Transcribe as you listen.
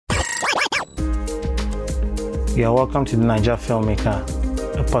You are welcome to the Niger Filmmaker,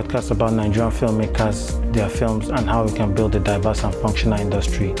 a podcast about Nigerian filmmakers, their films, and how we can build a diverse and functional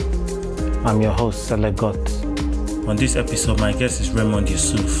industry. I'm your host, Selegot. On this episode, my guest is Raymond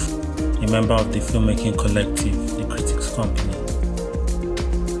Yusuff, a member of the filmmaking collective, The Critics Company.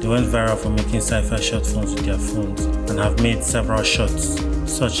 They went viral for making sci-fi short films with their phones and have made several shots,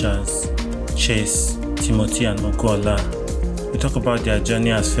 such as Chase, Timothy, and Oguola. We talk about their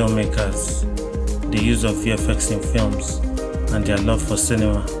journey as filmmakers, the use of VFX in films, and their love for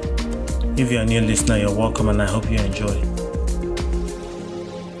cinema. If you're a new listener, you're welcome and I hope you enjoy.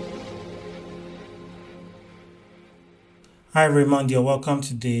 Hi Raymond, you're welcome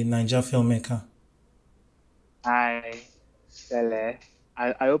to the Niger Filmmaker. Hi, Sele.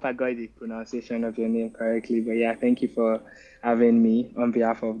 I hope I got the pronunciation of your name correctly, but yeah, thank you for having me on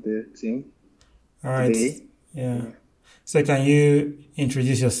behalf of the team. All right. Today. Yeah. So can you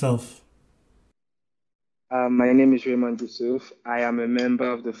introduce yourself? My name is Raymond Yusuff. I am a member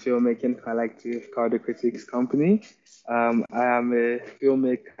of the filmmaking collective called The Critics Company. I am a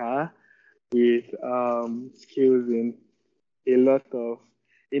filmmaker with skills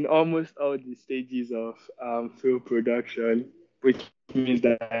in almost all the stages of film production, which means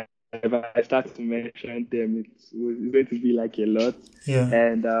that if I start to mention them, it's going to be like a lot. Yeah.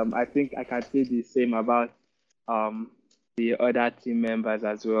 And I think I can say the same about the other team members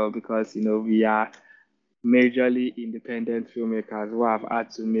as well, because we are majorly independent filmmakers who have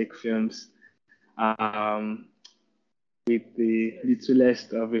had to make films with the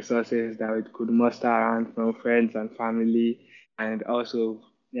littlest of resources that we could muster around from friends and family, and also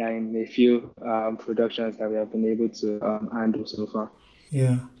in a few productions that we have been able to handle so far.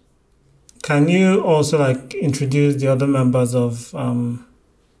 Yeah. Can you also introduce the other members of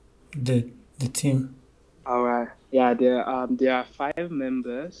the team? All right. Yeah, there are 5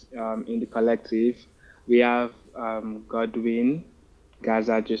 members in the collective. We have Godwin,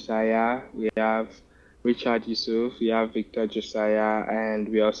 Gaza Josiah, we have Richard Yusuff, we have Victor Josiah, and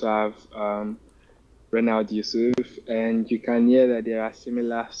we also have Raymond Yusuff. And you can hear that there are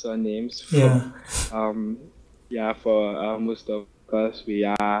similar surnames for most of us. We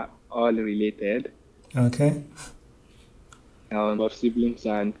are all related. Okay. Of siblings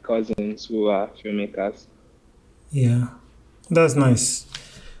and cousins who are filmmakers. Yeah, that's nice.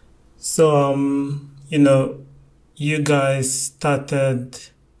 So, you guys started,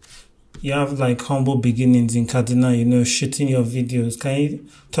 you have humble beginnings in Kaduna, shooting your videos. Can you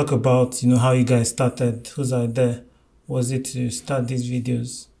talk about, how you guys started? Whose idea was it to start these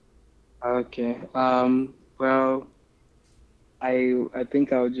videos? Okay. Well, I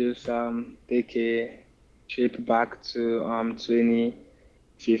think I'll just take a trip back to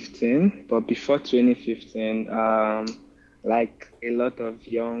 2015. But before 2015, like a lot of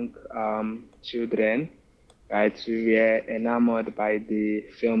young children, right, we were enamored by the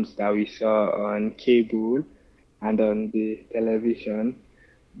films that we saw on cable and on the television,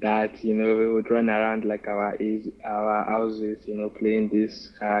 that we would run around like our houses, playing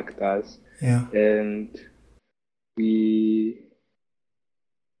these characters. Yeah. And we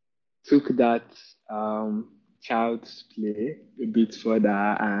took that child's play a bit further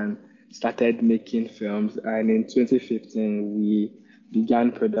and started making films. And in 2015, we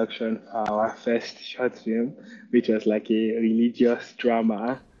began production for our first short film, which was like a religious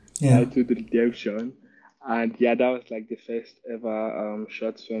drama titled Redemption. And yeah, that was like the first ever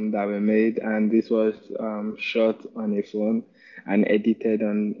short film that we made. And this was shot on a phone and edited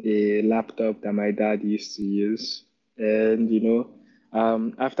on a laptop that my dad used to use. And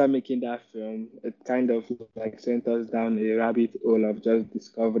after making that film, it kind of sent us down a rabbit hole of just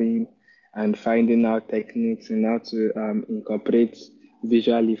discovering and finding out techniques and how to incorporate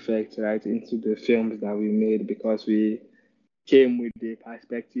visual effects right into the films that we made, because we came with the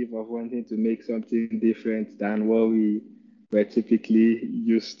perspective of wanting to make something different than what we were typically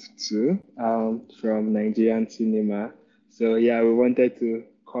used to from Nigerian cinema. So yeah, we wanted to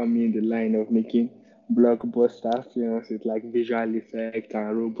come in the line of making blockbuster films with visual effects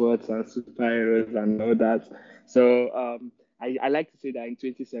and robots and superheroes and all that. So I like to say that in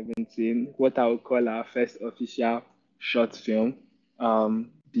 2017, what I would call our first official short film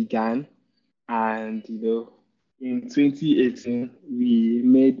began. And in 2018, we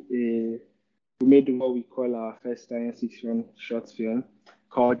made what we call our first science fiction short film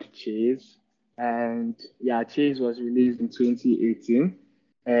called Chase. And yeah, Chase was released in 2018,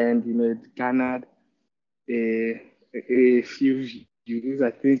 and it garnered a few views. I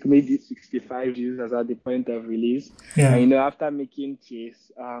think maybe 65 views as at the point of release. Yeah. And after making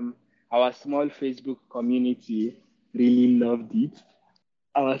Chase, our small Facebook community really loved it.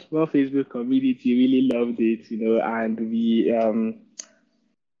 our small Facebook community really loved it, and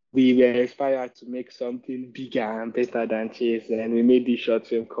we were inspired to make something bigger and better than Chase. And we made this short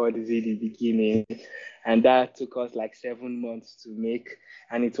film called Z the Beginning. And that took us like 7 months to make.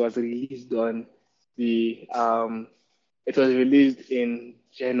 And the it was released in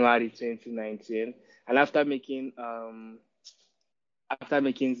January 2019. And after making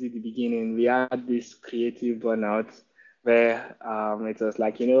Z the Beginning, we had this creative burnout where it was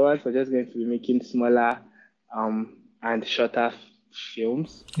like, you know what, we're just going to be making smaller and shorter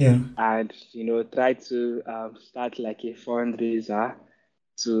films, Yeah. and try to start like a fundraiser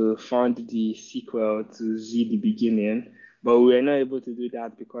to fund the sequel to Z the Beginning. But we were not able to do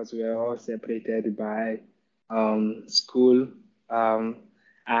that because we were all separated by school, um,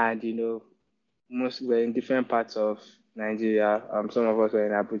 and most were in different parts of Nigeria. Some of us were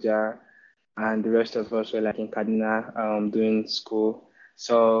in Abuja, and the rest of us were like in Kaduna, doing school.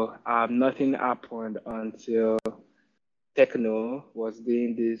 So nothing happened until Techno was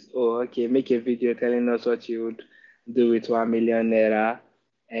doing this. Oh, okay, make a video telling us what you would do with 1 million naira,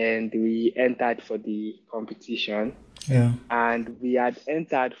 and we entered for the competition. Yeah. And we had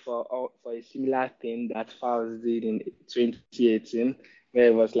entered for a similar thing that Faust did in 2018, where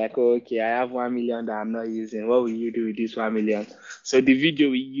it was like, oh, okay, I have 1 million that I'm not using. What will you do with this 1 million? So the video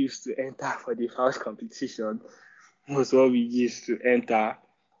we used to enter for the Faust competition was what we used to enter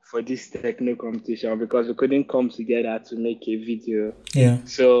for this techno competition, because we couldn't come together to make a video. Yeah.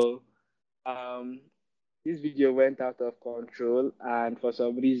 So um, this video went out of control, and for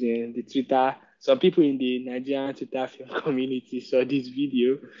some reason, some people in the Nigerian Twitter film community saw this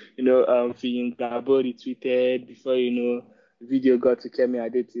video. Film Gabo retweeted before the video got to Kemi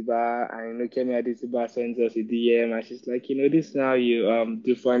Adetiba, and Kemi Adetiba sends us a DM, and she's like, this is how you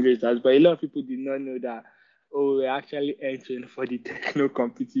do fundraisers. But a lot of people did not know that. Oh, we're actually entering for the techno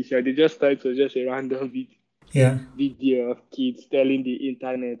competition. They just thought it was just a random Yeah. video of kids telling the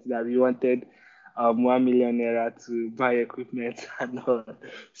internet that we wanted 1 million naira to buy equipment and all.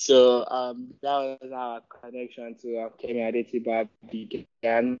 So that was our connection to Kemi Adetiba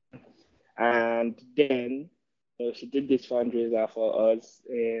began. And then she did this fundraiser for us,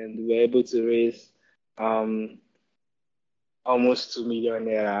 and we were able to raise almost 2 million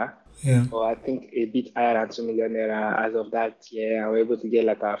naira. Yeah. Or I think a bit higher than 2 million naira as of that year. And we were able to get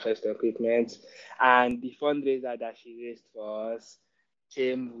like our first equipment. And the fundraiser that she raised for us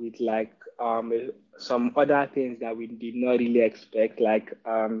came with like some other things that we did not really expect, like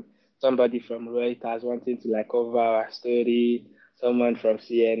somebody from Reuters wanting to like cover our story, someone from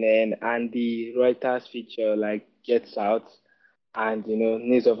CNN, and the Reuters feature like gets out, and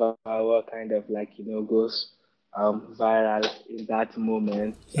news of our work kind of like goes viral in that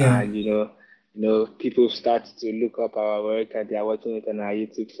moment. Yeah. And people start to look up our work, and they are watching it on our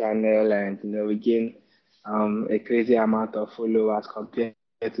YouTube channel, and we gain a crazy amount of followers compared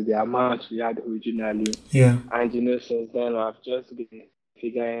to the amount we had originally. Yeah. And since then I've just been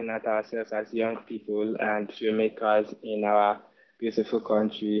figuring out ourselves as young people and filmmakers in our beautiful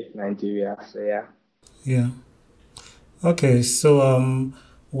country, Nigeria. So yeah. Yeah. Okay, so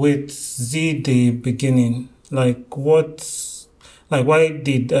with Z the Beginning, why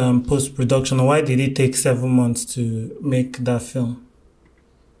did post production, or why did it take 7 months to make that film?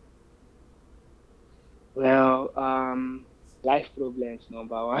 Well, life problems,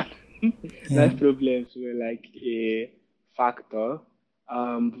 number one. Yeah. Life problems were like a factor.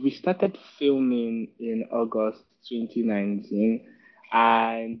 We started filming in August 2019,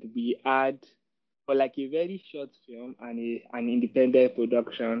 and we had, for like a very short film and an independent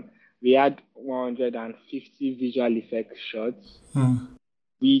production, we had 150 visual effects shots,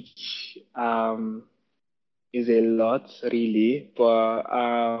 which is a lot, really. But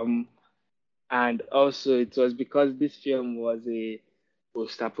and also it was because this film was a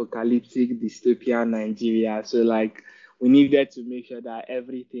post-apocalyptic dystopian Nigeria. So like we needed to make sure that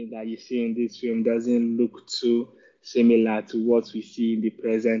everything that you see in this film doesn't look too similar to what we see in the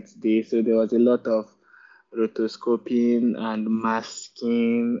present day. So there was a lot of rotoscoping and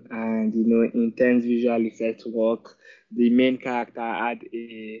masking and intense visual effects work. The main character had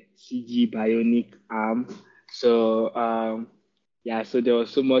a CG bionic arm. So yeah, so there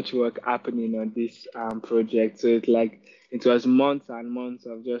was so much work happening on this project. So it was months and months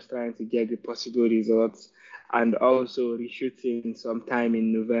of just trying to get the possible results, and also reshooting sometime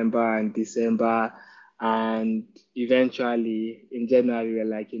in November and December. And eventually in January, we're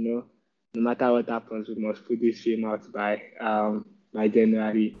like, no matter what happens, we must put this film out by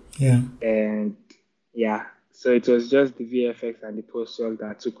January. Yeah. And yeah, so it was just the VFX and the post work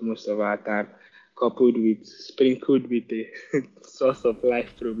that took most of our time, sprinkled with a source of life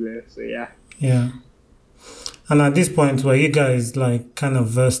problem. So yeah. Yeah. And at this point, were you guys like kind of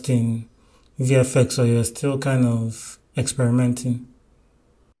versed in VFX, or you're still kind of experimenting?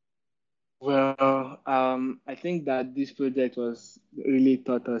 Well, I think that this project was really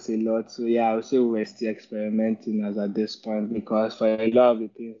taught us a lot. So yeah, I would say we're still experimenting as at this point because for a lot of the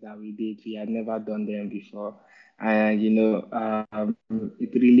things that we did, we had never done them before, and it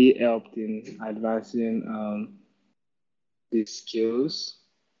really helped in advancing the skills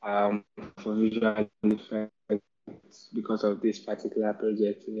um, for visual effects because of this particular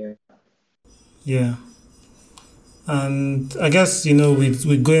project. Yeah. Yeah. And I guess,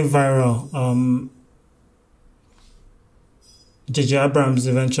 with going viral, JJ Abrams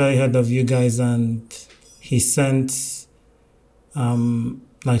eventually heard of you guys and he sent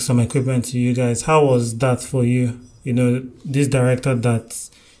like some equipment to you guys. How was that for you? This director that,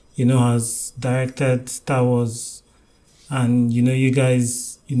 has directed Star Wars, and you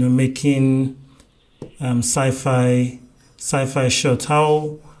guys, making sci-fi shots.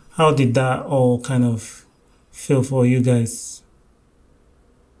 How did that all kind of feel for you guys?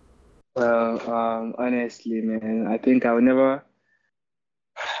 Well, honestly, man, I think I will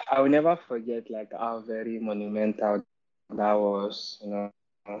never forget like how very monumental that was,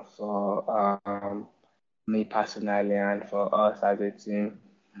 for me personally and for us as a team,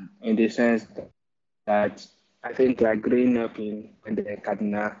 in the sense that I think like growing up in the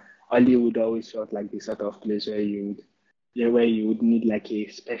Kaduna, Hollywood always felt like the sort of place where you would need like a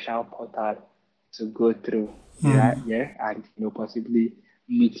special portal to go through, yeah, Mm, yeah, and possibly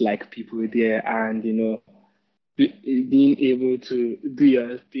meet like people there, and being able to do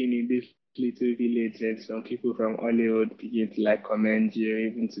your thing in this little village, and some people from Hollywood begin to like commend you,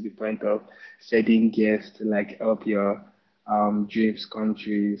 even to the point of sending guests to like help your dreams come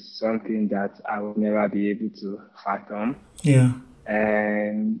true, is something that I will never be able to fathom. yeah,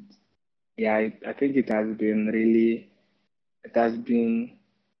 And yeah, I think it has been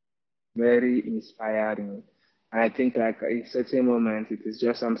very inspiring. And I think like in certain moments, it is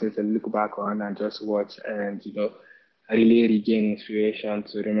just something to look back on and just watch and, really regain inspiration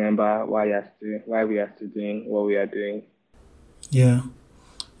to remember why we are still doing what we are doing. yeah.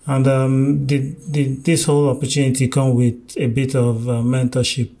 And did this whole opportunity come with a bit of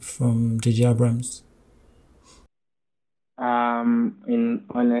mentorship from JJ Abrams? In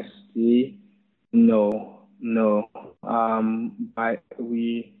honesty, no, no. But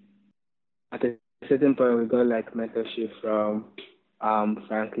at a certain point we got like mentorship from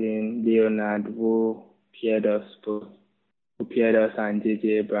Franklin Leonard, paired us both, who paired us and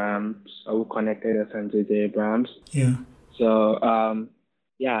JJ Abrams, or who connected us and JJ Abrams. Yeah, So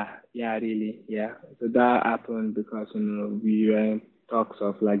yeah, really, yeah. So that happened because we were in talks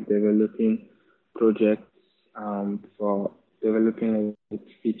of like developing projects for developing a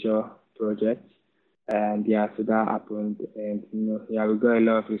feature project, and yeah, so that happened, and yeah, we got a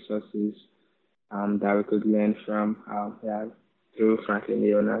lot of resources that we could learn from yeah, through Franklin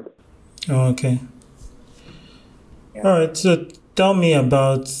Leonard. oh, okay. Yeah. All right, so tell me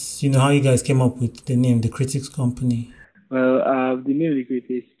about how you guys came up with the name, the Critics Company. Well, the name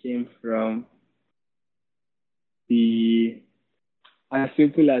Liquidates came from the as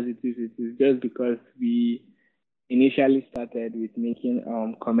simple as it is just because we initially started with making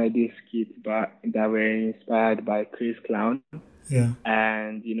comedy skits that were inspired by Chris Clown. Yeah,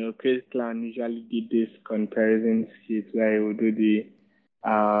 And Chris Clown usually did this comparison skit where he would do the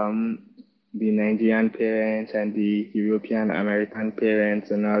Nigerian parents and the European American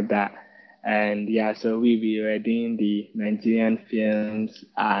parents and all that. And yeah, so we were doing the Nigerian films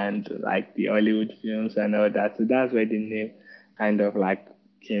and like the Hollywood films and all that. So that's where the name kind of like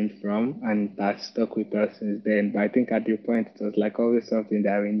came from, and that stuck with us since then. But I think at the point it was like always something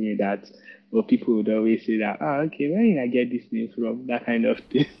that we knew that, well, people would always say that, okay, where did I get this name from? That kind of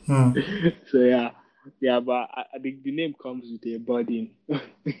thing. mm, So yeah, but I think the name comes with a burden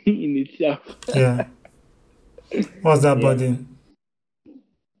in itself. yeah. What's that Yeah, burden?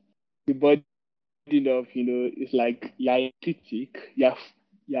 the burden of it's like you're a critic. You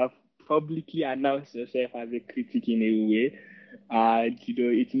have publicly announced yourself as a critic in a way. And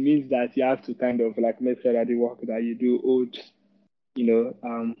it means that you have to kind of like make sure that the work that you do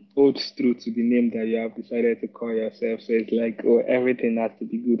holds true to the name that you have decided to call yourself. So it's like, oh, everything has to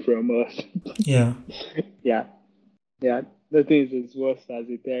be good from us. Yeah, Yeah, yeah. Nothing is as worse as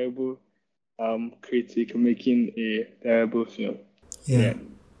a terrible critic making a terrible film. yeah, Yeah,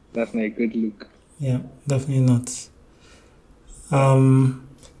 that's not a good look. yeah. Definitely not.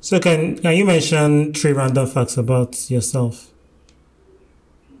 So can you mention three random facts about yourself?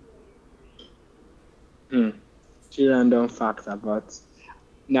 Hmm. Three random facts about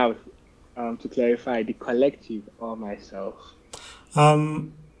now. To clarify, the collective or myself.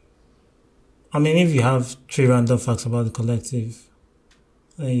 Um, I mean, if you have three random facts about the collective,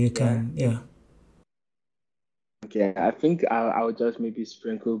 then you Yeah. can, yeah, Okay. I think I'll just maybe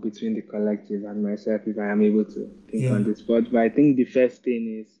sprinkle between the collective and myself if I am able to think yeah, on the spot. But I think the first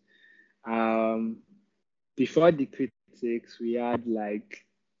thing is um before the critics, we had like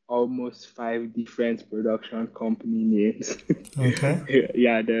almost five different production company names. okay,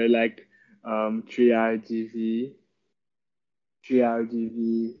 Yeah, they're like 3RGV,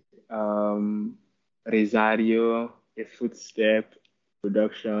 3RGV, Rosario, A Footstep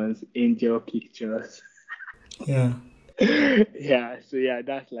Productions, Angel Pictures. yeah, Yeah, so yeah,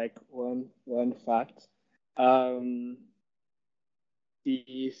 that's like one fact. Um,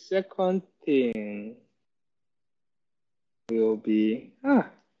 the second thing will be oh,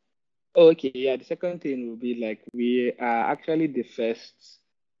 okay, yeah. The second thing will be like we are actually the first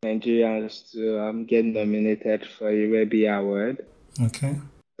Nigerians to get nominated for a Webby Award. okay,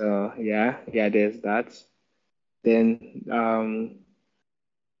 So yeah, there's that. Then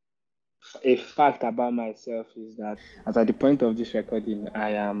a fact about myself is that as at the point of this recording,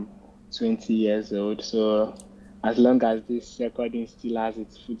 I am 20 years old. So as long as this recording still has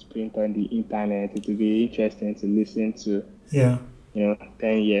its footprint on the internet, it will be interesting to listen to, yeah.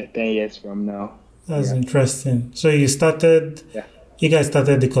 10 years from now. That's Yeah. interesting. So Yeah. you guys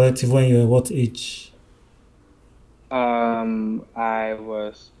started the collective when you were what age? I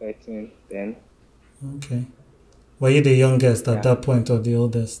was 13 then. Okay. Were you the youngest at Yeah. that point or the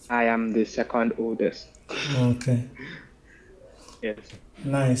oldest? I am the second oldest. Okay. Yes.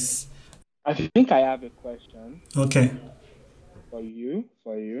 Nice. I think I have a question Okay. for you.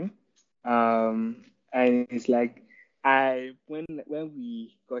 And it's like when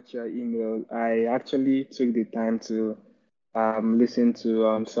we got your email, I actually took the time to listen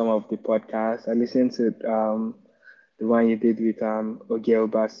to some of the podcasts. I listened to the one you did with Ogel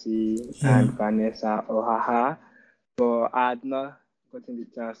Basi Yeah. and Vanessa Ohaha, but I had not gotten the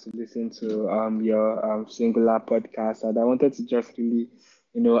chance to listen to your singular podcast, and I wanted to just really,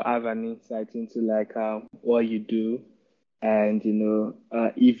 have an insight into like what you do, and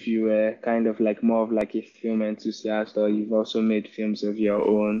if you were kind of like more of like a film enthusiast, or you've also made films of your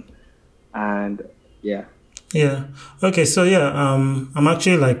own, and yeah. Yeah. Okay. So yeah, I'm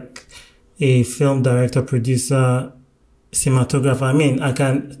actually like a film director, producer, cinematographer. I mean, I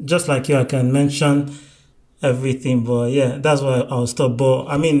can just like you, I can mention everything, but yeah, that's why I'll stop. But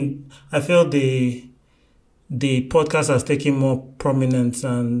I mean, I feel the podcast has taken more prominence,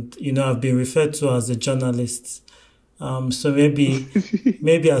 and I've been referred to as a journalist. So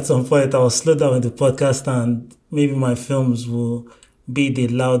maybe at some point I'll slow down with the podcast, and maybe my films will be the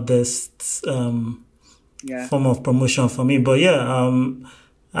loudest Yeah. form of promotion for me. But yeah,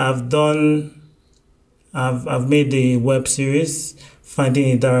 I've done, I've made the web series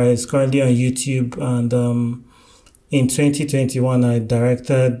Finding Idara. It's currently on YouTube, and in 2021 I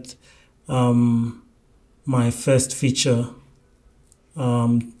directed my first feature.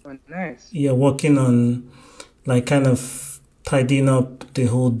 Oh, nice. Yeah, working on like kind of tidying up the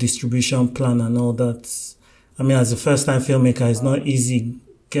whole distribution plan and all that. I mean, as a first time filmmaker, it's not easy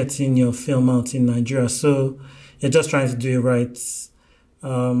getting your film out in Nigeria. So you're just trying to do it right.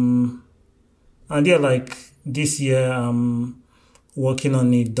 Um, and yeah, like this year, I'm working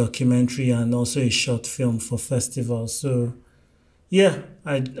on a documentary and also a short film for festivals. So yeah,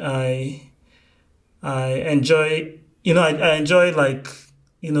 I enjoy, I enjoy like,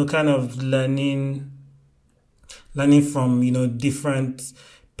 kind of learning from, different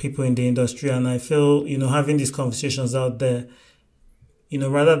people in the industry. And I feel, having these conversations out there,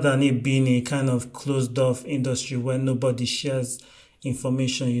 rather than it being a kind of closed off industry where nobody shares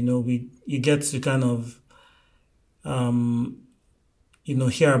information, you get to kind of,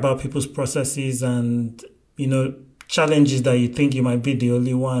 hear about people's processes and, challenges that you think you might be the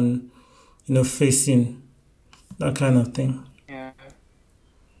only one, facing, that kind of thing. Yeah.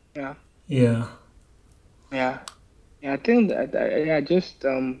 Yeah. Yeah. Yeah. Yeah, I think that yeah, just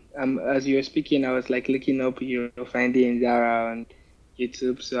as you were speaking, I was like looking up your finding Zara on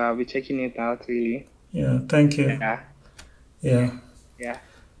YouTube, so I'll be checking it out really. Yeah. Thank you. Yeah, Yeah. yeah.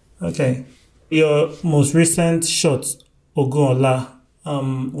 Okay. Your most recent shot, Ogunola,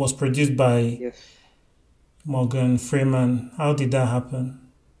 was produced by Yes. Morgan Freeman. How did that happen?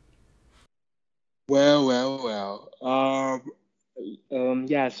 Well.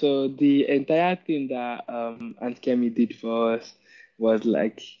 Yeah, so the entire thing that Aunt Kemi did for us was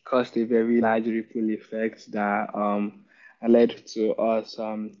like caused a very large ripple effect that led to us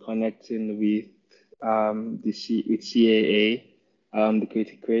connecting with with CAA,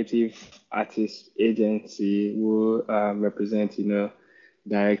 the Creative Artists Agency, who represent,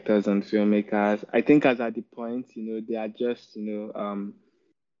 directors and filmmakers. I think as at the point, they are just,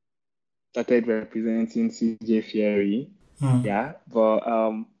 started representing CJ Fieri. Mm. Yeah, but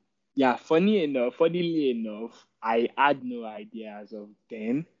yeah, funnily enough, I had no idea as of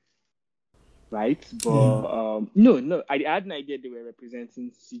then, right? Yeah. But no, I had no idea they were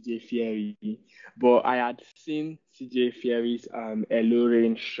representing CJ Fieri, but I had seen CJ Fieri's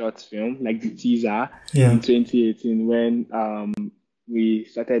Alluring short film, like the teaser Yeah. in 2018 when we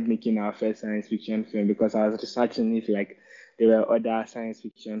started making our first science fiction film because I was researching if like there were other science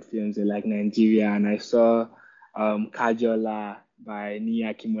fiction films in like Nigeria, and I saw Kajola by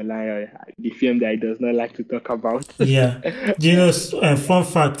Nia Kimolaya, the film that I does not like to talk about. Yeah. Do you know, fun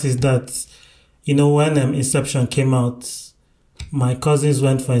fact is that, when Inception came out, my cousins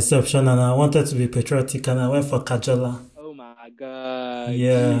went for Inception and I wanted to be patriotic and I went for Kajola. Oh my God.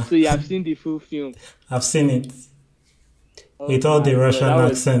 Yeah. So you have seen the full film. I've seen it Oh with all the my God. Russian That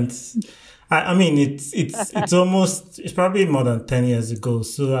was accents. I mean, it's probably more than 10 years ago,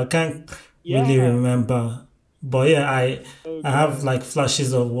 so I can't really yeah. remember. But yeah, Oh I have God. like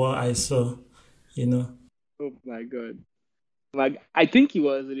flashes of what I saw, you know. Oh my God. Like I think he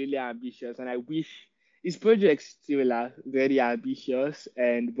was really ambitious, and I wish his projects still are very ambitious.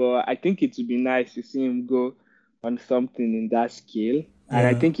 And but I think it would be nice to see him go on something in that scale. And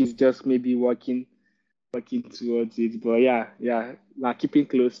I Yeah, think he's just maybe working towards it. But yeah, like keeping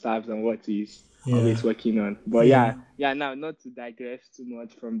close tabs on what he's yeah, always working on. But yeah, yeah. Now, not to digress too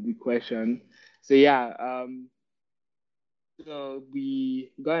much from the question. So yeah, so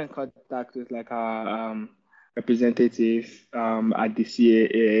we got in contact with like our representative at the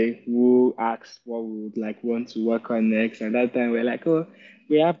CAA who asked what we would like want to work on next. And that time we're like, oh,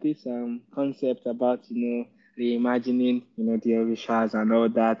 we have this concept about reimagining the Orishas and all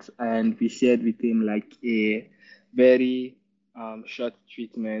that, and we shared with him like a very short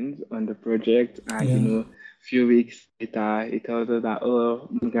treatment on the project, and yeah, few weeks later, he told us that, oh,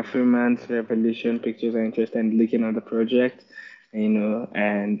 Morgan Freeman's Revolution Pictures are interested in looking at the project,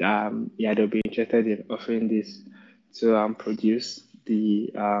 and yeah, they'll be interested in offering this to produce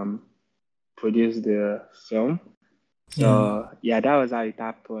the film. yeah, So yeah, that was how it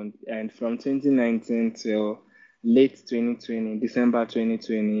happened. And from 2019 till late 2020, December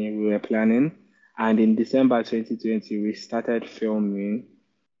 2020, we were planning, and in December 2020, we started filming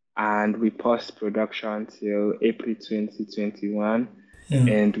and we paused production till April 2021, yeah,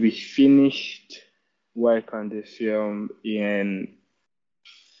 and we finished work on the film in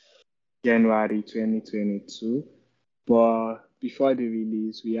January 2022. But before the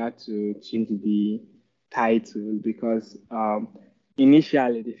release, we had to change the title because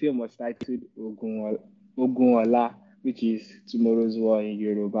initially the film was titled Ogunola, which is Tomorrow's War in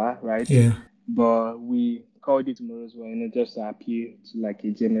Yoruba, right? yeah, But we called it Tomorrow's War, just to appeal to like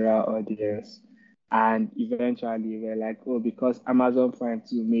a general audience. And eventually we're like, oh, because Amazon Prime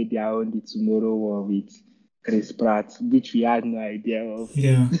 2 made their own The Tomorrow War with Chris Pratt, which we had no idea of.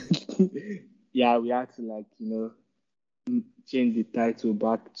 yeah, Yeah, we had to like, change the title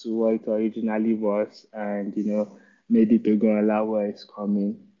back to what it originally was, and made it Ogunala War is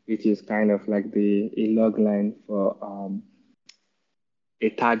Coming, which is kind of like a log line for a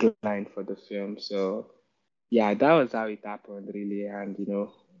tagline for the film. So yeah, that was how it happened really, and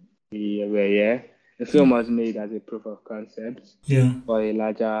we were here. The film was made as a proof of concept yeah. for a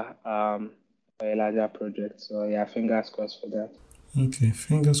larger project. So yeah, fingers crossed for that. Okay,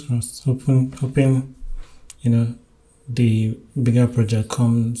 fingers crossed. Hoping, you know, the bigger project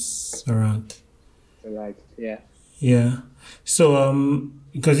comes around. So like yeah. Yeah. So,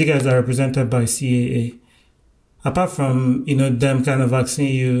 because you guys are represented by CAA, apart from, them kind of asking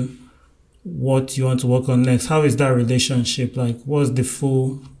you what you want to work on next, how is that relationship? Like, what's the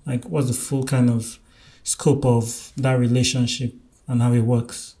full kind of scope of that relationship and how it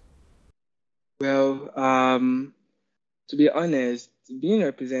works? Well, to be honest, being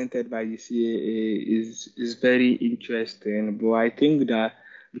represented by the CAA is very interesting, but I think that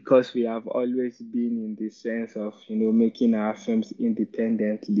because we have always been in the sense of making our films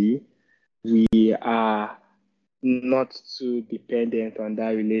independently, we are not too dependent on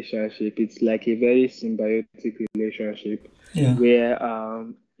that relationship. It's like a very symbiotic relationship Yeah. where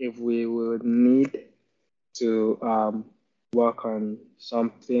if we would need to work on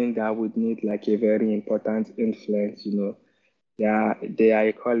something that would need like a very important influence, they are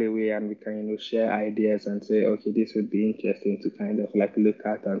a call away, and we can, share ideas and say, okay, this would be interesting to kind of like look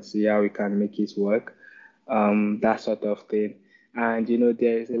at and see how we can make it work, that sort of thing. And,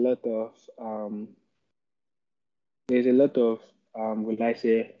 there is a lot of there's a lot of will I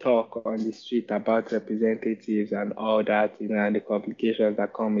say talk on the street about representatives and all that, and the complications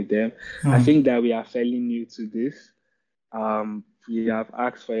that come with them. I think that we are fairly new to this. We have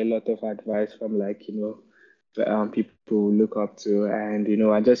asked for a lot of advice from people we look up to, and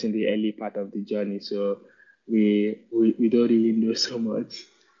I'm just in the early part of the journey, so we don't really know so much.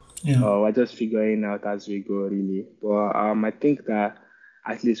 Yeah. We're just figuring out as we go, really. But I think that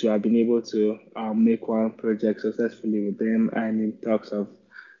at least we have been able to make one project successfully with them, and in talks of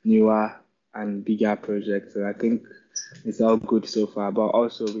newer and bigger projects. So I think it's all good so far. But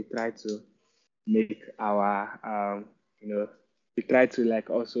also we try to make our we try to like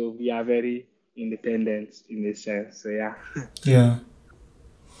also we are very independent in this sense. So yeah. Yeah.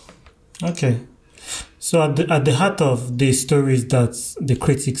 Okay. So at the heart of the stories that the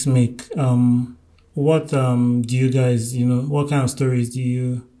critics make, what do you guys, what kind of stories do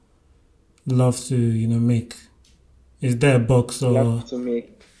you love to, make? Is there a box or Love to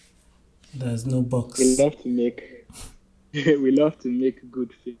make. there's no box? We love to make. We love to make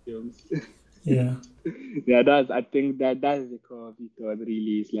good films. Yeah. Yeah, I think that's the core of it all,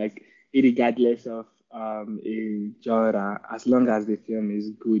 really. It's like regardless of a genre, as long as the film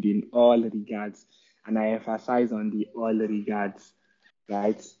is good in all regards, and I emphasize on the all regards,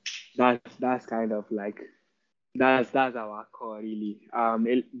 right? That's kind of like that's our core, really.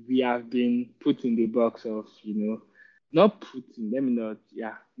 We have been put in the box of, not put in, let me not,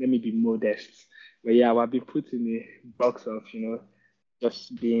 yeah, let me be modest. But yeah, we've been put in the box of,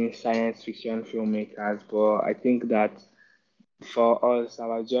 just being science fiction filmmakers. But I think that for us,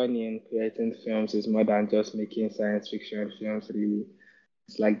 our journey in creating films is more than just making science fiction films, really.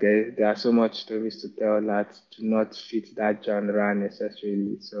 It's like there are so much stories to tell that do not fit that genre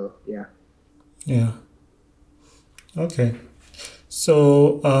necessarily. So yeah. Yeah. Okay.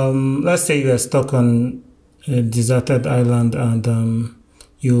 So let's say you are stuck on a deserted island and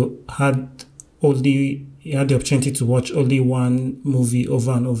you had the opportunity to watch only one movie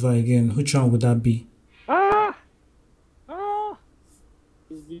over and over again. Which one would that be?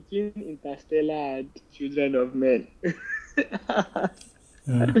 It's between Interstellar and Children of Men.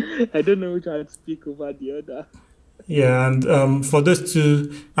 Yeah. I don't know which one to speak over the other. Yeah, and for those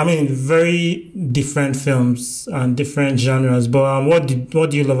two, I mean, very different films and different genres. But what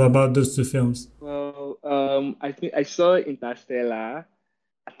do you love about those two films? Well, I think I saw Interstellar.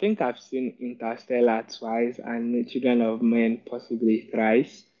 I think I've seen Interstellar twice and Children of Men possibly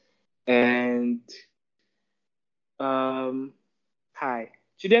thrice. And um, hi,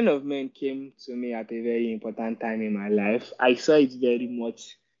 Children of Men came to me at a very important time in my life. I saw it very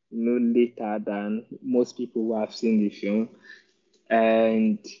much, later than most people who have seen the film,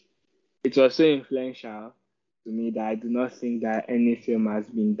 and it was so influential to me that I do not think that any film has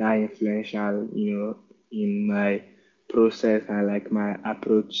been that influential, in my process and like my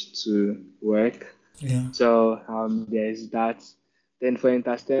approach to work. Yeah. So there's that. Then for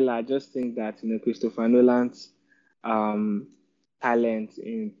Interstellar, I just think that Christopher Nolan's um, talent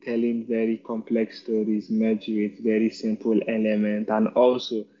in telling very complex stories merged with very simple elements, and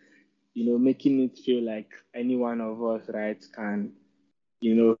also making it feel like any one of us, right, can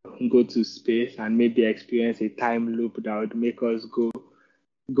go to space and maybe experience a time loop that would make us go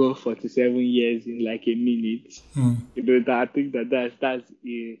 47 years in like a minute. I think that's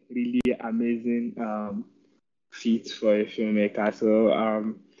a really amazing feat for a filmmaker.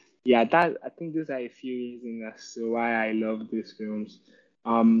 So yeah, that I think those are a few reasons as to why I love these films.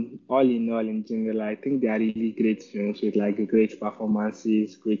 All in all, in general, I think they are really great films with like great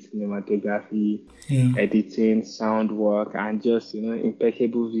performances, great cinematography, Yeah. editing, sound work, and just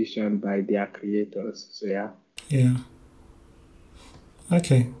impeccable vision by their creators. So yeah. Yeah.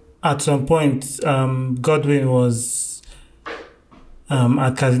 Okay. At some point, Godwin was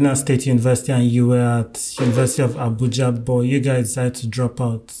at Kaduna State University and you were at University of Abuja, but you guys decided to drop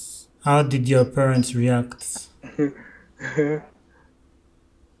out. How did your parents react?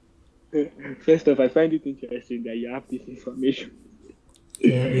 First off, I find it interesting that you have this information.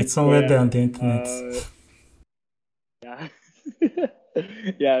 Yeah, it's somewhere there on the internet. Yeah.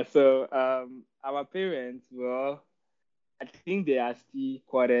 Yeah, so our parents, well, I think they are still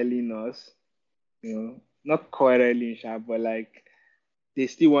quarreling us, not quarreling, but like they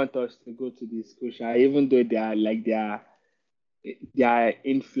still want us to go to the school, even though they are like their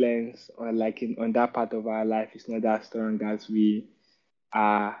influence on like on that part of our life is not that strong as we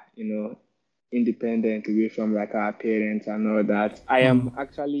are, independent away from like our parents and all that. I am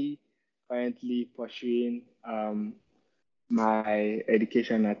actually currently pursuing my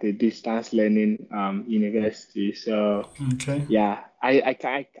education at a distance learning university. So Okay. yeah, I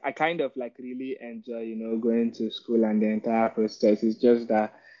kind of like really enjoy, going to school and the entire process. It's just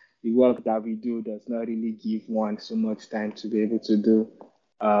that the work that we do does not really give one so much time to be able to do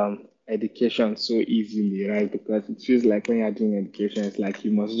education so easily, right? Because it feels like when you're doing education, it's like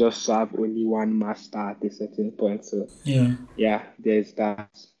you must just serve only one master at a certain point. So Yeah. yeah, there's that.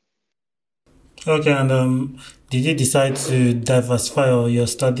 Okay, and did you decide to diversify or you're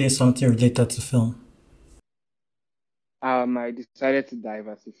studying something related to film? I decided to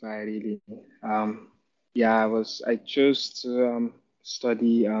diversify really. Yeah, I chose to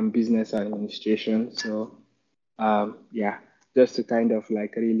study business administration. So yeah, just to kind of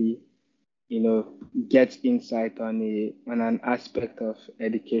like really, get insight on an aspect of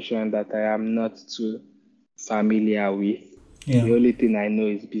education that I am not too familiar with. Yeah. The only thing I know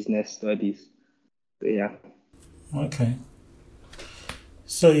is business studies. So yeah. Okay.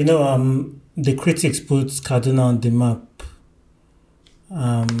 So, the critics put Kaduna on the map.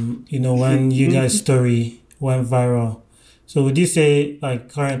 When you guys' story went viral. So, would you say,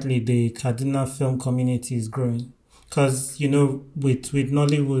 like, currently the Kaduna film community is growing? Because, with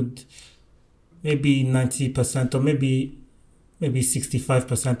Nollywood, maybe 90% or maybe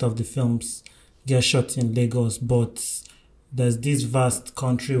 65% of the films get shot in Lagos, but there's this vast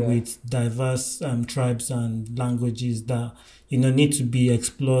country Yeah. with diverse tribes and languages that need to be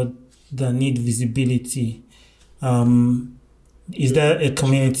explored, that need visibility. Is there a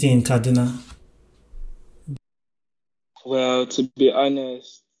community in Kaduna? Well, to be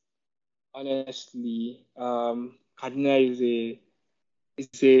honestly, Kaduna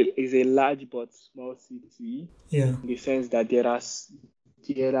is a large but small city Yeah, in the sense that there are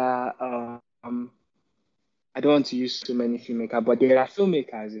I don't want to use too many filmmakers, but there are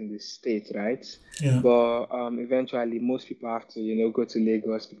filmmakers in the state, right? yeah, But eventually, most people have to, go to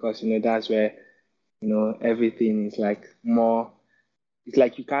Lagos because that's where everything is like more. It's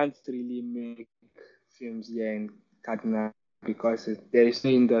like you can't really make films here in Kaduna because there is no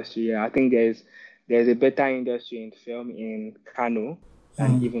industry here. I think there's a better industry in film in Kano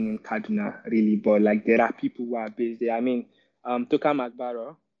than mm, even in Kaduna, really. But like there are people who are based there. I mean, Toka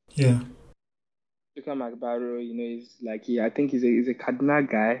Magbaro. yeah, Chuka Magbaro, is like I think he's a Kaduna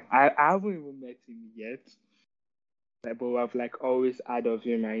guy. I haven't even met him yet, like, but I've like always heard of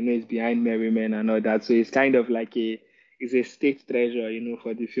him. I know he's behind Merryman and all that, so it's kind of like he's a state treasure,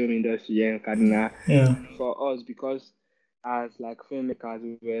 for the film industry here in Kaduna. yeah, And for us, because as like filmmakers,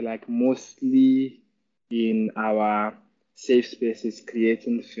 we were like mostly in our safe spaces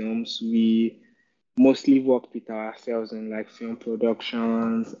creating films. We mostly worked with ourselves in like film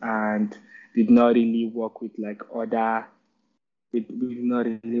productions and did not really work with like other we did not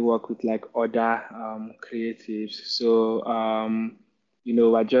really work with like other creatives. So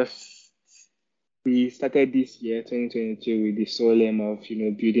I just we started this year 2022 with the sole aim of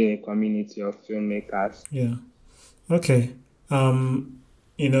building a community of filmmakers. yeah. Okay. Kemi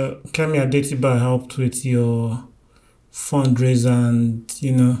Adetiba helped with your fundraiser and,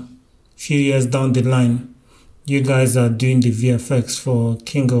 few years down the line, you guys are doing the VFX for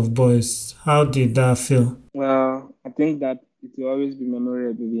King of Boys. How did that feel? Well, I think that it will always be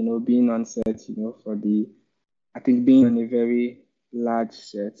memorable, being on set, I think being on a very large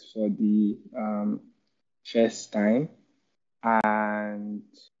set for the first time and,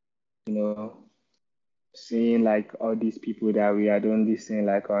 you know, seeing like all these people that we had only seen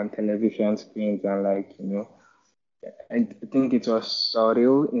like on television screens and like, I think it was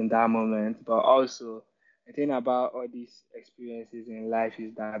surreal in that moment, but also the thing about all these experiences in life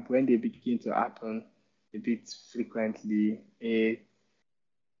is that when they begin to happen a bit frequently,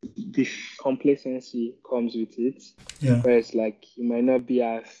 this complacency comes with it, Yeah, where it's like you might not be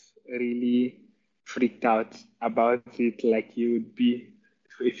as really freaked out about it like you would be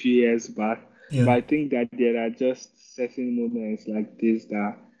a few years back. yeah, But I think that there are just certain moments like this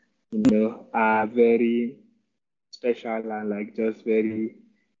that are very special and like just very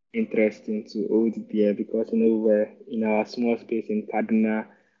interesting to hold there because we're in our small space in Kaduna.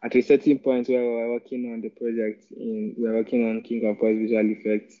 At a certain point where we were working on the project we were working on King of Boys visual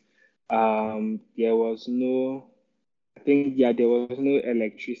effects, there was no I think there was no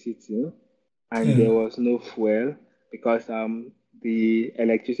electricity and yeah, there was no fuel because the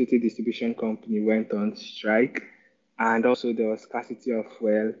electricity distribution company went on strike, and also there was scarcity of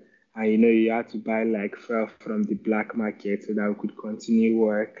fuel, and you had to buy like fuel from the black market so that we could continue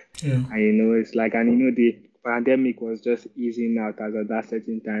work. yeah, And it's like, and the pandemic was just easing out as at that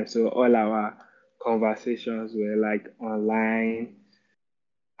certain time, so all our conversations were like online,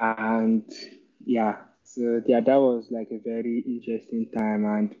 and yeah. So yeah, that was like a very interesting time,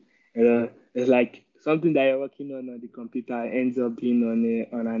 and it's like something that you're working on the computer ends up being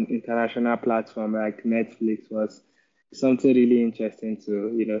on an international platform like Netflix was something really interesting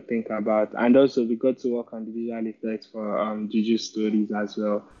to think about. And also we got to work on the visual effects for Juju Stories as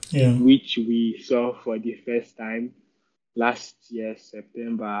well, Yeah. which we saw for the first time last year,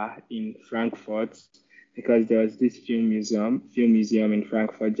 September, in Frankfurt, because there was this film museum in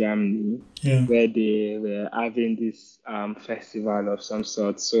Frankfurt, Germany, Yeah. where they were having this festival of some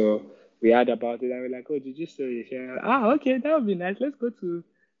sort. So we heard about it and we're like, oh, did you saw it? Yeah. Ah, okay, that would be nice. Let's go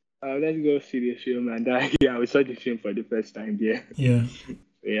see the film. And yeah, we saw the film for the first time there. Yeah.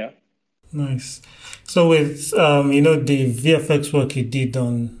 Yeah. Nice. So with the VFX work you did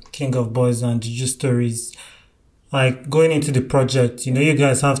on King of Boys and Juju Stories, like going into the project, you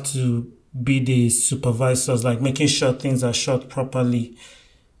guys have to be the supervisors, like making sure things are shot properly.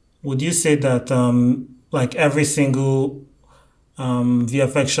 Would you say that like every single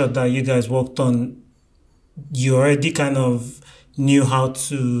VFX shot that you guys worked on, you already kind of knew how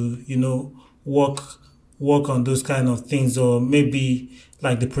to, work on those kind of things, or maybe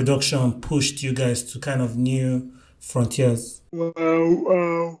like the production pushed you guys to kind of new frontiers?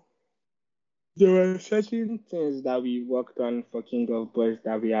 Well, there were certain things that we worked on for King of Boys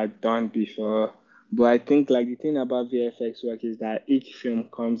that we had done before, but I think like the thing about VFX work is that each film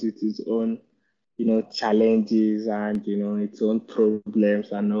comes with its own, challenges and its own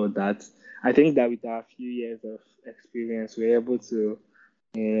problems and all that. I think that with our few years of experience, we're able to,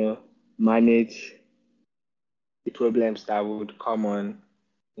 you know, manage the problems that would come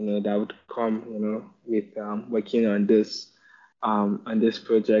with working on this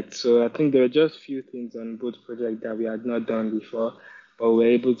project. So I think there were just few things on both projects that we had not done before, but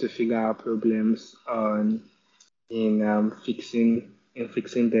we're able to figure out problems on in fixing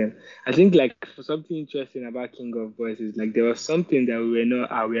them. I think like for something interesting about King of Boys is like there was something that we were not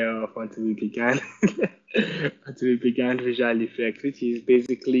aware of until we began visual effects, which is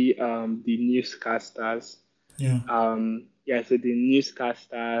basically the newscasters. Yeah. Yeah, so the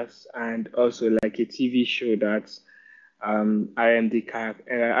newscasters and also like a TV show that RMD's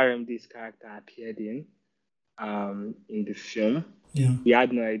character appeared in the film. Yeah. We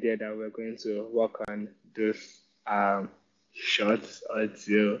had no idea that we were going to work on those shots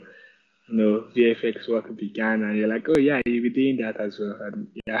until VFX work began, and you're like, oh yeah, you'll be doing that as well, and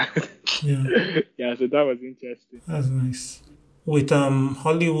yeah, Yeah. yeah. So that was interesting. That's nice. With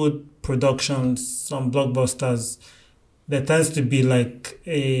Hollywood productions, some blockbusters, there tends to be like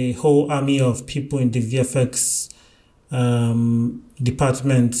a whole army of people in the VFX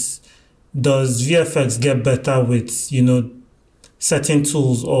departments. Does VFX get better with certain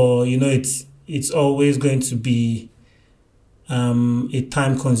tools, or it's always going to be a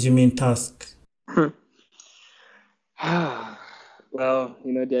time-consuming task? Well,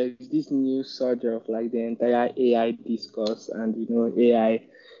 there's this new surge of like the entire AI discourse and AI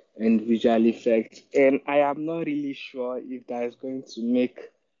and visual effects, and I am not really sure if that is going to make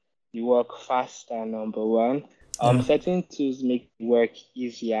the work faster. Number one, Yeah. certain tools make the work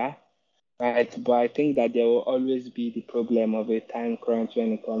easier, right? But I think that there will always be the problem of a time crunch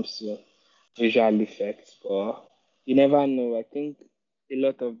when it comes to visual effects. But you never know. I think a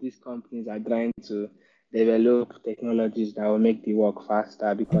lot of these companies are trying to develop technologies that will make the work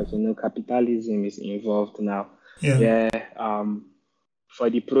faster because capitalism is involved now. Yeah. Yeah. For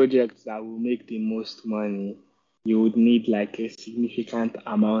the projects that will make the most money, you would need like a significant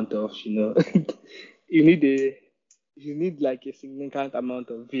amount of you need a you need like a significant amount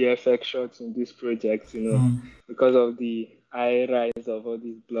of VFX shots in these projects, because of the high rise of all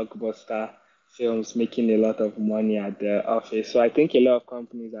these blockbuster films making a lot of money at the office. So I think a lot of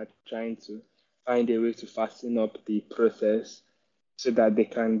companies are trying to find a way to fasten up the process so that they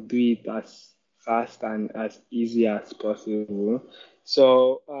can do it as fast and as easy as possible.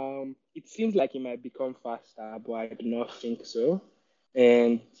 So it seems like it might become faster, but I do not think so.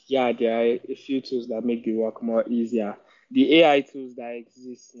 And yeah, there are a few tools that make the work more easier. The AI tools that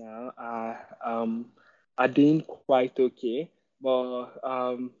exist now are doing quite okay, but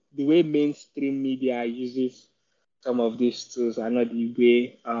the way mainstream media uses some of these tools are not the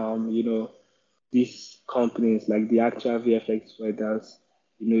way these companies like the actual VFX providers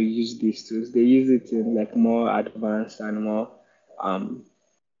use these tools. They use it in like more advanced and more um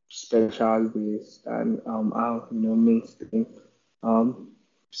special ways than how mainstream um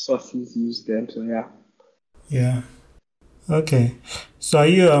sources use them. So yeah. Yeah. Okay. So are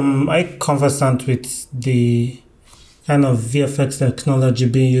you conversant with the kind of VFX technology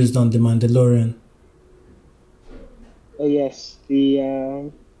being used on The Mandalorian? Oh yes,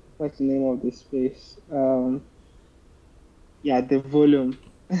 the what's the name of the space? Yeah, the volume.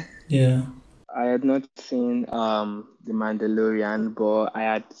 Yeah. I had not seen the Mandalorian, but I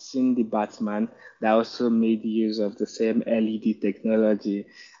had seen the Batman that also made use of the same LED technology.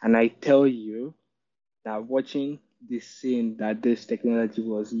 And I tell you that watching the scene that this technology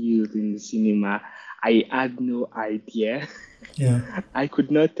was used in the cinema, I had no idea. Yeah. I could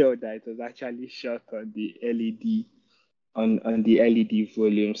not tell that it was actually shot on the LED on the LED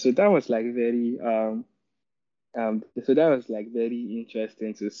volume. So that was like very so that was like very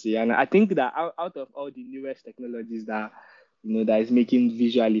interesting to see. And I think that out of all the newest technologies that that is making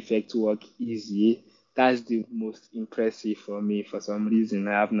visual effects work easy, that's the most impressive for me for some reason.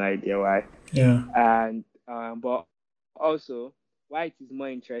 I have no idea why. Yeah. And but also why it is more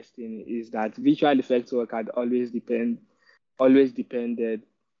interesting is that visual effects work had always depended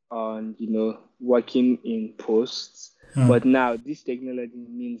on working in posts, but now this technology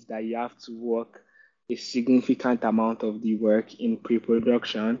means that you have to work a significant amount of the work in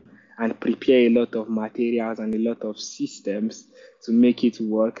pre-production and prepare a lot of materials and a lot of systems to make it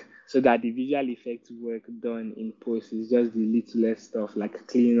work, so that the visual effects work done in post is just the littlest stuff like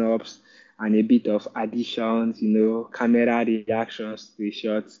cleanups and a bit of additions, camera reactions to the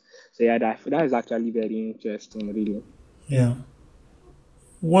shots. So yeah, that is actually very interesting, really. Yeah.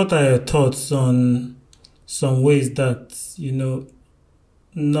 What are your thoughts on some ways that,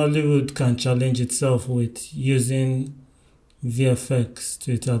 Nollywood can challenge itself with using VFX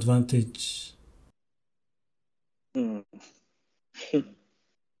to its advantage? Hmm.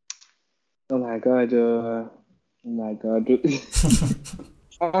 Oh my God. Oh my God.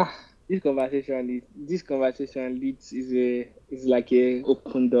 Ah, this conversation is like a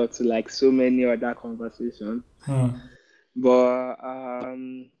open door to like so many other conversations. Huh. But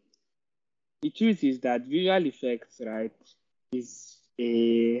the truth is that visual effects, right, is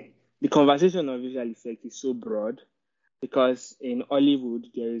a the conversation of visual effects is so broad because in Hollywood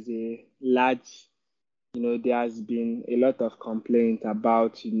there is a large, there has been a lot of complaint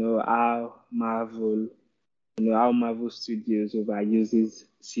about, how Marvel Studios overuses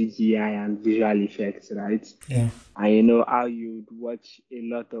CGI and visual effects, right? Yeah. And how you would watch a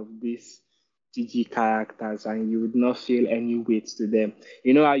lot of these CG characters and you would not feel any weight to them.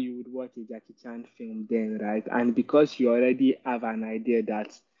 You know how you would watch a Jackie Chan film then, right? And because you already have an idea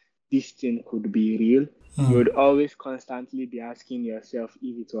that this thing could be real, you would always constantly be asking yourself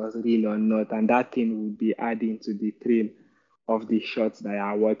if it was real or not, and that thing would be adding to the thrill of the shots that you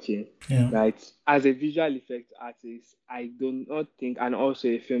are watching. Yeah. Right. As a visual effects artist, I do not think, and also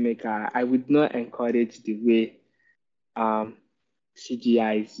a filmmaker, I would not encourage the way um,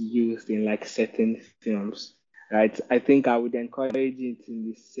 CGI is used in like certain films, right? I think I would encourage it in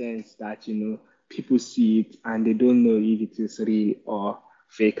the sense that people see it and they don't know if it is real or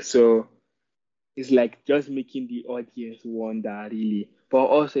fake. So it's like just making the audience wonder, really. But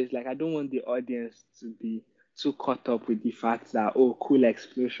also, it's like I don't want the audience to be too caught up with the fact that, oh, cool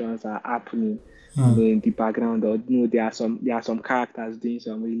explosions are happening, in the background, or there are some characters doing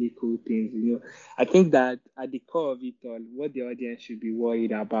some really cool things. I think that at the core of it all, what the audience should be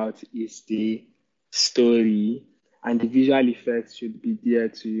worried about is the story, and the visual effects should be there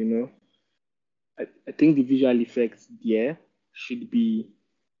to, I think the visual effects there should be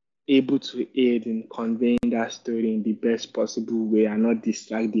able to aid in conveying that story in the best possible way and not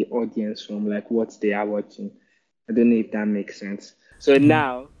distract the audience from like what they are watching. I don't know if that makes sense. So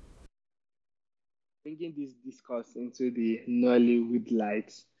now, bringing this discourse into the Nollywood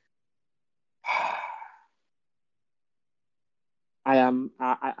lights, I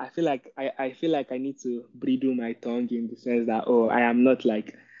feel like I feel like I need to bridle my tongue in the sense that, oh, I am not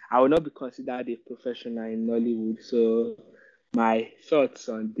like, I will not be considered a professional in Nollywood. So my thoughts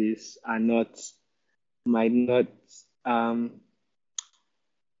on this are not might not um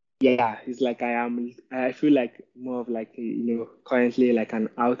yeah, it's like I feel like more of like currently like an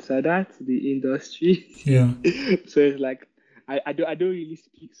outsider to the industry. Yeah. So it's like I don't really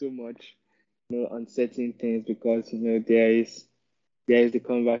speak so much on certain things because there is the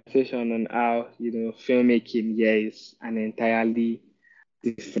conversation on how filmmaking here is an entirely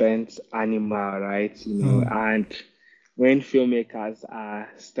different animal, right? And when filmmakers are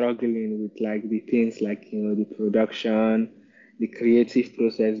struggling with like the things like the production, the creative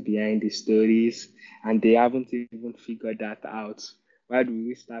process behind the stories, and they haven't even figured that out, why do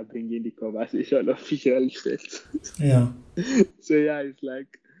we start bringing the conversation of visual effects? Yeah. So yeah, it's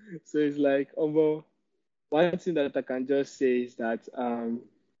like one thing that I can just say is that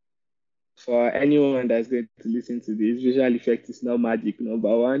for anyone that's going to listen to this, visual effect is not magic,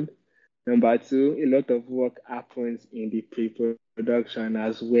 number one. Number two, a lot of work happens in the pre-production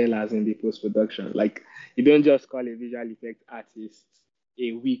as well as in the post-production. Like you don't just call a visual effect artist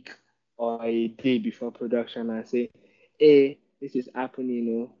a week or a day before production and say, hey, this is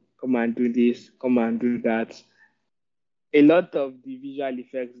happening, come and do this, come and do that. A lot of the visual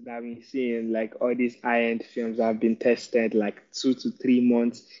effects that we see in like all these high-end films have been tested like 2 to 3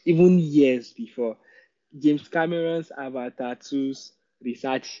 months, even years before. James Cameron's Avatar 2's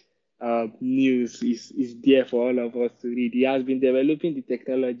research news is there for all of us to read. He has been developing the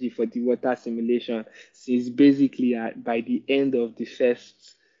technology for the water simulation since basically by the end of the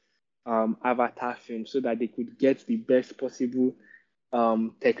first Avatar film so that they could get the best possible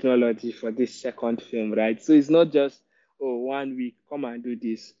technology for this second film, right? So it's not just, oh, 1 week, come and do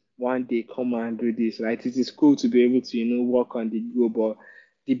this, 1 day, come and do this, right? It is cool to be able to, work on the go, but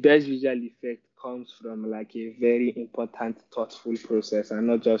the best visual effect comes from like a very important, thoughtful process and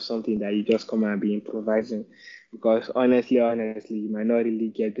not just something that you just come and be improvising. Because honestly, you might not really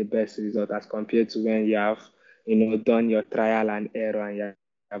get the best result as compared to when you have, done your trial and error and you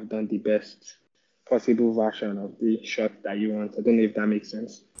have done the best possible version of the shot that you want. I don't know if that makes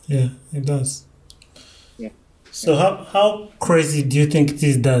sense. Yeah, it does. Yeah. So how crazy do you think it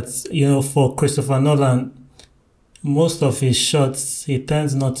is that, for Christopher Nolan, most of his shots, he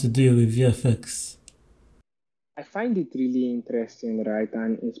tends not to do with VFX? I find it really interesting, right,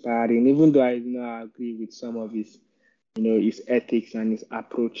 and inspiring, even though I do not agree with some of his, his ethics and his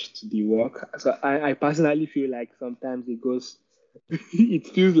approach to the work. So I personally feel like sometimes it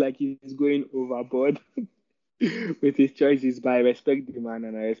feels like he's going overboard with his choices, but I respect the man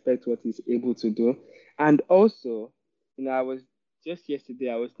and I respect what he's able to do. And also, I was just yesterday,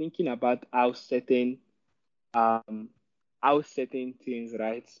 I was thinking about um how certain things,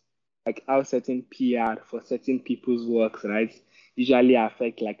 right? Like how certain PR for certain people's works, right, usually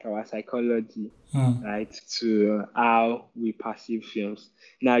affect like our psychology, right, to how we perceive films.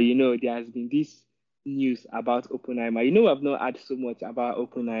 Now, there has been this news about Oppenheimer. I've not heard so much about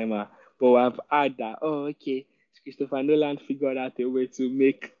Oppenheimer, but I've heard that, oh, okay, Christopher Nolan figured out a way to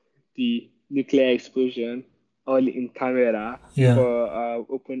make the nuclear explosion all in camera Yeah. for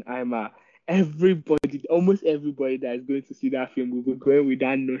Oppenheimer. Almost everybody that is going to see that film will be going with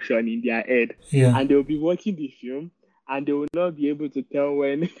that notion in their head. Yeah. And they'll be watching the film and they will not be able to tell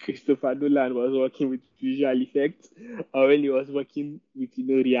when Christopher Nolan was working with visual effects or when he was working with,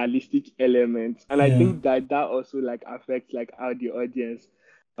 realistic elements. And I Yeah. think that also like affects like how the audience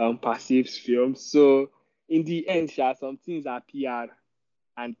perceives films. So in the end, some things are PR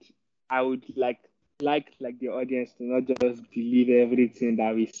and I would like the audience to not just believe everything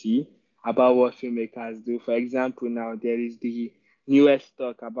that we see about what filmmakers do. For example, now there is the newest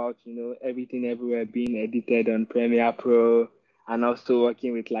talk about everything everywhere being edited on Premiere Pro and also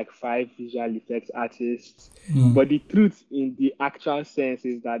working with like 5 visual effects artists. But the truth in the actual sense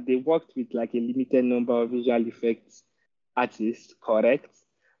is that they worked with like a limited number of visual effects artists, correct?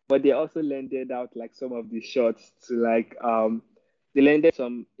 But they also lended out like some of the shots to like they lended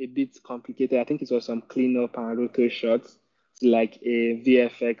some a bit complicated. I think it was some cleanup and roto shots to like a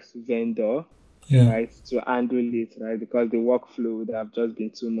VFX vendor, Yeah. right, to handle it, right, because the workflow would have just been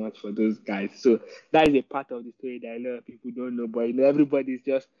too much for those guys. So that is a part of the story that a lot of people don't know, but everybody's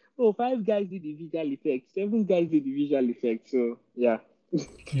just, oh, 5 guys did the visual effects, 7 guys did the visual effects. So yeah.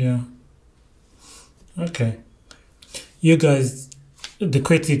 Yeah. Okay. You guys, the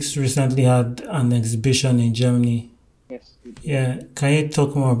critics recently had an exhibition in Germany. Yes. Yeah. Can you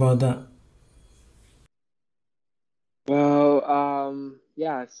talk more about that? Well,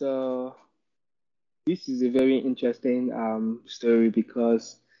 yeah, so this is a very interesting story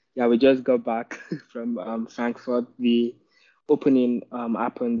because yeah, we just got back from Frankfurt. The opening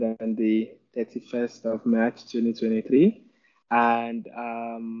happened on the 31st of March 2023, and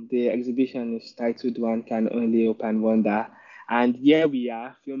the exhibition is titled "One Can Only Hope and Wonder." And here we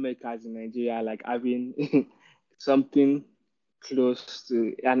are, filmmakers in Nigeria, like having something close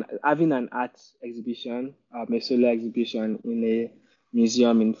to and having an art exhibition, a solo exhibition in a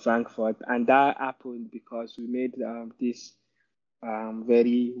museum in Frankfurt, and that happened because we made this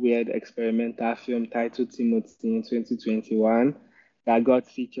very weird experimental film titled Timothy in 2021 that got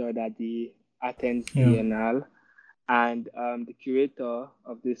featured at the Athens Biennale. And the curator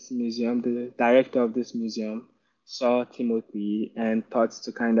of this museum, the director of this museum, saw Timothy and thought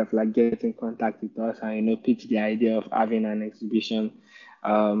to kind of like get in contact with us and pitch the idea of having an exhibition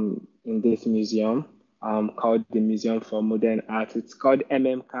in this museum called the Museum for Modern Art. It's called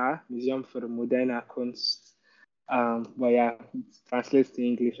MMK, Museum for Moderne Kunst. But yeah, it translates to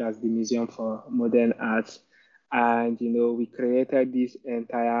English as the Museum for Modern Art. And we created this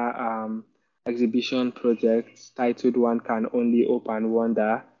entire exhibition project titled "One Can Only Hope and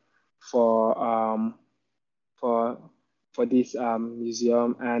Wonder" for for for this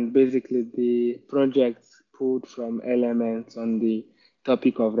museum. And basically, the project pulled from elements on the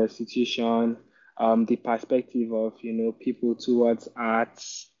topic of restitution, the perspective of people towards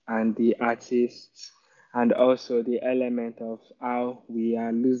arts and the artists, and also the element of how we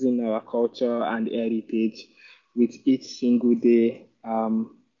are losing our culture and heritage with each single day,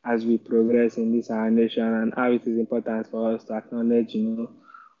 as we progress in this our nation, and how it is important for us to acknowledge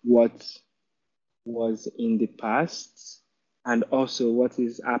what was in the past, and also what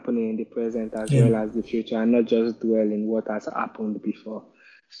is happening in the present as Yeah. well as the future, and not just dwell in what has happened before.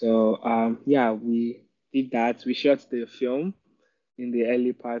 So yeah, we did that. We shot the film in the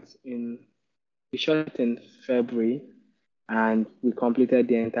early parts in we shot it in February, and we completed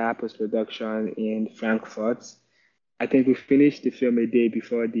the entire post production in Frankfurt. I think we finished the film a day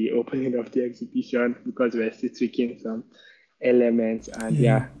before the opening of the exhibition because we're still tweaking some elements. And Yeah.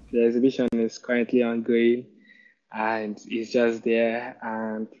 yeah, the exhibition is currently ongoing and it's just there.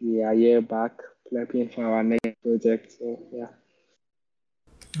 And we are here back prepping for our next project. So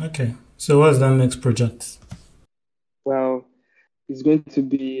yeah. Okay. So what's that next project? Well, it's going to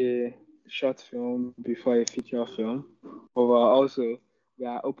be a short film before a feature film. But also, we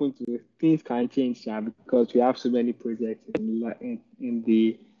are open to things can change now because we have so many projects in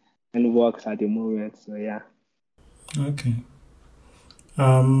the works at the moment. So yeah. Okay.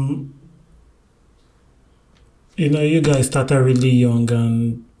 Um, you guys started really young,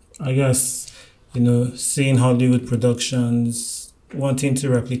 and I guess, seeing Hollywood productions, wanting to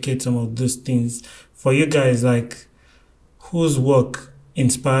replicate some of those things. For you guys, like, whose work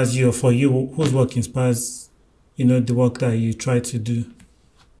inspires you, or for you, whose work inspires, the work that you try to do?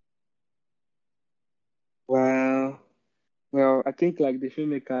 Well, I think like the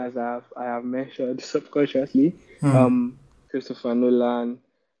filmmakers I have mentioned subconsciously, Hmm. Christopher Nolan,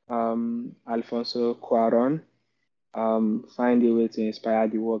 Alfonso Cuarón, find a way to inspire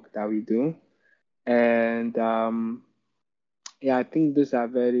the work that we do. And yeah, I think those are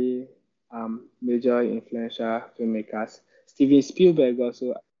very major influential filmmakers. Steven Spielberg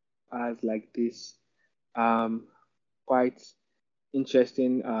also has like this um, quite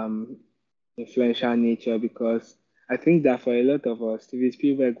interesting influential nature because I think that for a lot of us, Steven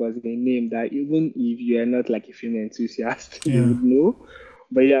Spielberg was a name that even if you are not like a film enthusiast, you Yeah. would know.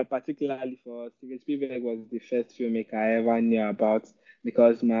 But yeah, particularly for us, Steven Spielberg was the first filmmaker I ever knew about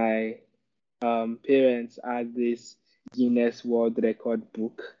because my parents had this Guinness World Record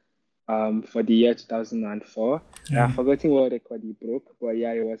book for the year 2004. I Yeah. have forgotten what record he broke, but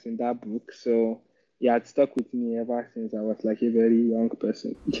yeah, it was in that book. So yeah, it stuck with me ever since I was like a very young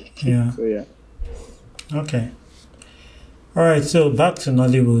person. Yeah. So yeah. Okay. All right. So back to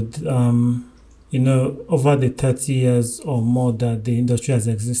Nollywood. Over the 30 years or more that the industry has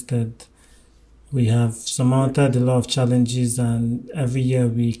existed, we have surmounted a lot of challenges, and every year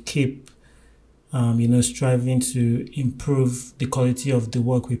we keep, striving to improve the quality of the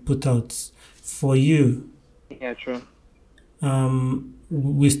work we put out. For you, Yeah, true.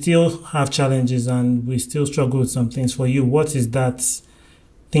 we still have challenges and we still struggle with some things. For you, what is that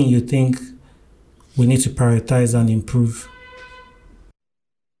thing you think we need to prioritize and improve?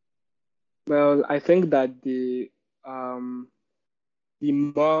 Well, I think that the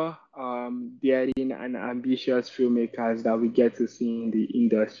more daring and ambitious filmmakers that we get to see in the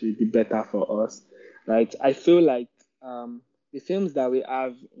industry, the better for us, right? I feel like the films that we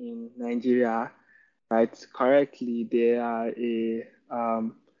have in Nigeria, right, correctly, they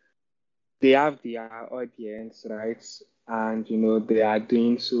have their audience, right, and they are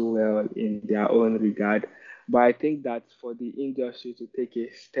doing so well in their own regard. But I think that for the industry to take a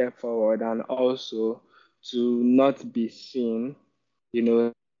step forward and also to not be seen, you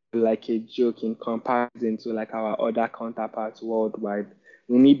know, like a joke in comparison to like our other counterparts worldwide.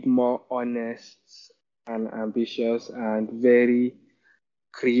 We need more honest and ambitious and very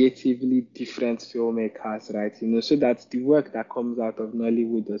creatively different filmmakers, right? So that the work that comes out of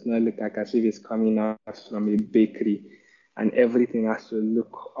Nollywood does not look like as if it's coming out from a bakery and everything has to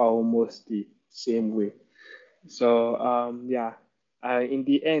look almost the same way. So yeah, in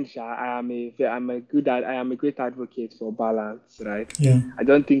the end, I am a great advocate for balance, right? Yeah. I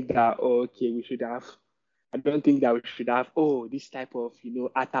don't think that okay we should have. I don't think that we should have this type of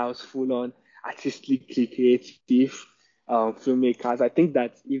art house full on artistically creative filmmakers. I think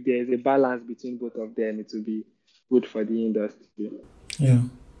that if there is a balance between both of them, it will be good for the industry. Yeah.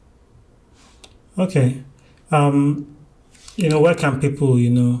 Okay. Um, Where can people,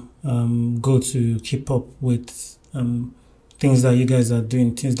 go to keep up with things that you guys are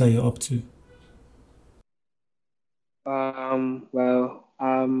doing, things that you're up to?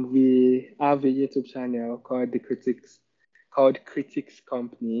 We have a YouTube channel called Critics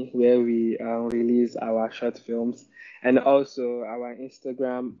Company, where we release our short films, and also our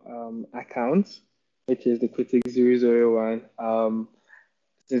Instagram account, which is the Critics 001.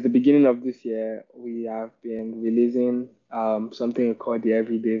 Since the beginning of this year, we have been releasing something called the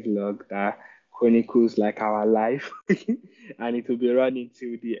Everyday Vlog that chronicles like our life, and it will be running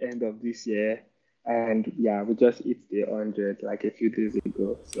till the end of this year. And yeah, we just hit the 100 like a few days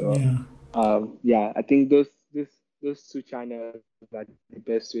ago. So Yeah. yeah, I think those two channels are the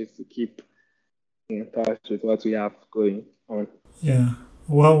best ways to keep in touch with what we have going on. Yeah.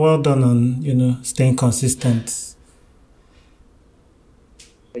 Well done on, staying consistent.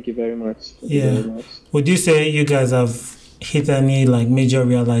 Thank you very much. Thank you Yeah. very much. Would you say you guys have hit any like major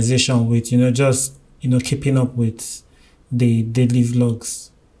realization with, just, keeping up with the daily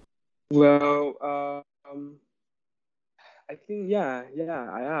vlogs? Well, I think I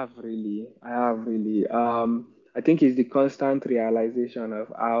have really. I think it's the constant realization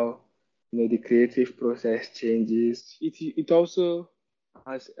of how the creative process changes. It also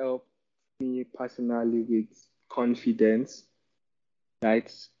has helped me personally with confidence,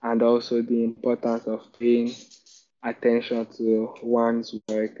 right? And also the importance of paying attention to one's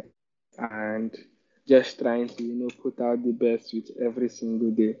work and just trying to, put out the best with every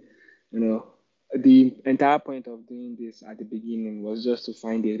single day. You know, the entire point of doing this at the beginning was just to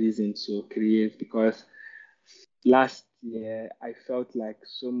find a reason to create because last year I felt like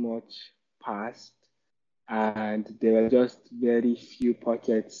so much passed and there were just very few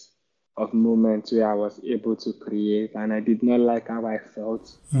pockets of moments where I was able to create, and I did not like how I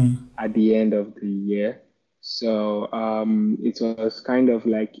felt at the end of the year. So it was kind of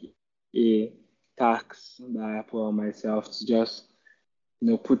like a tax that I put on myself to just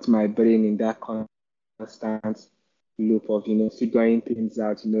put my brain in that constant loop of figuring things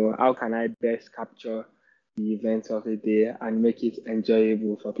out. How can I best capture the events of a day and make it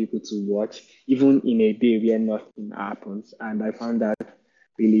enjoyable for people to watch, even in a day where nothing happens. And I found that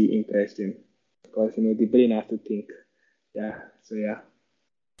really interesting because the brain has to think. Yeah. So yeah.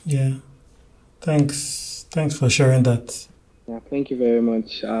 Yeah. Thanks for sharing that. Yeah. Thank you very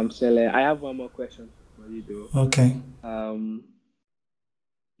much, Sele. I have one more question for you though. Okay.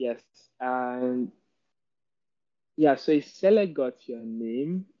 Yes. And yeah. So is Sele got your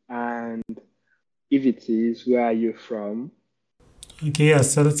name? And if it is, where are you from? Okay, yeah,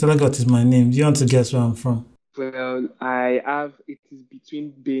 Selagot is my name. Do you want to guess where I'm from? Well, it is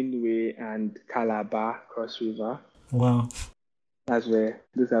between Benue and Calabar, Cross River. Wow. Those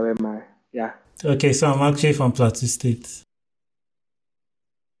are where yeah. Okay, so I'm actually from Plateau State.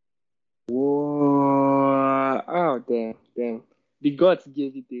 Whoa. Oh, damn. The gods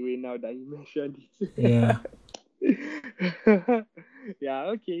gave it away now that you mentioned it. Yeah. Yeah,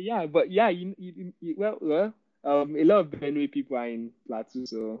 okay, yeah. But yeah, well, a lot of Benue people are in Plateau,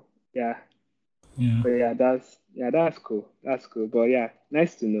 so yeah. Yeah. But that's cool. That's cool. But yeah,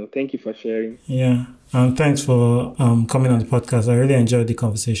 nice to know. Thank you for sharing. Yeah. Thanks for coming on the podcast. I really enjoyed the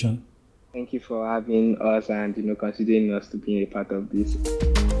conversation. Thank you for having us and considering us to be a part of this.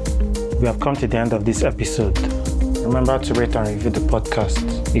 We have come to the end of this episode. Remember to rate and review the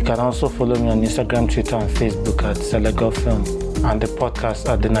podcast. You can also follow me on Instagram, Twitter, and Facebook at Selegot Film and the podcast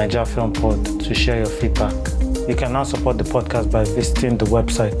at the Niger Film Pod to share your feedback. You can now support the podcast by visiting the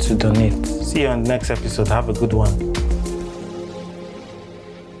website to donate. See you on the next episode. Have a good one.